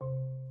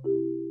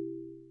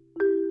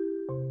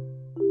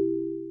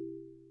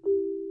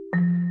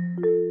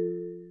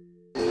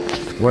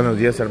Buenos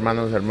días,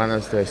 hermanos,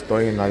 hermanas.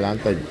 Estoy en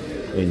Atlanta,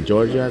 en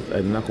Georgia,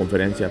 en una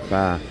conferencia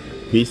para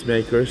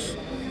peacemakers,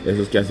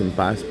 esos que hacen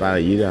paz, para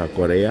ir a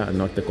Corea, a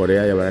Norte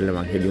Corea, llevar el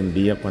evangelio un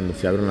día cuando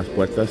se abran las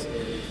puertas.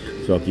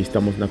 Aquí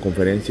estamos en una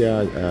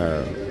conferencia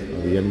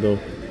viendo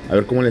a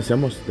ver cómo le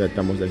hacemos.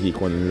 Estamos aquí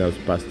con los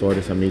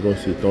pastores, amigos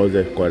y todos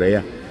de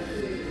Corea.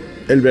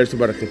 El verso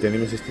para que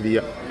tenemos este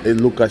día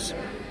es Lucas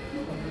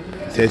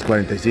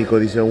 6:45.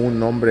 Dice: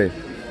 un hombre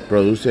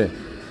produce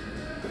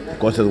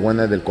cosas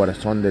buenas del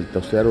corazón, del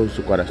tercero de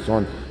su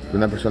corazón.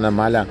 Una persona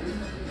mala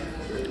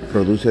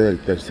produce del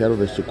tercero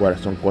de su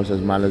corazón cosas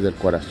malas del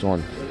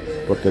corazón,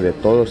 porque de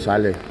todo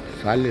sale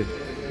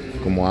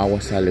como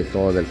agua, sale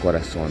todo del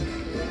corazón.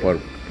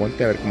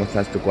 Ponte a ver cómo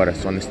está tu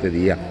corazón este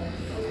día,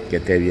 que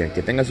te bien,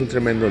 que tengas un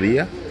tremendo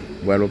día.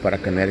 Vuelvo para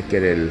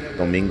Connecticut el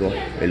domingo,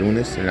 el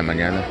lunes en la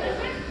mañana,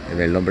 en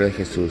el nombre de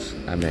Jesús,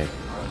 amén.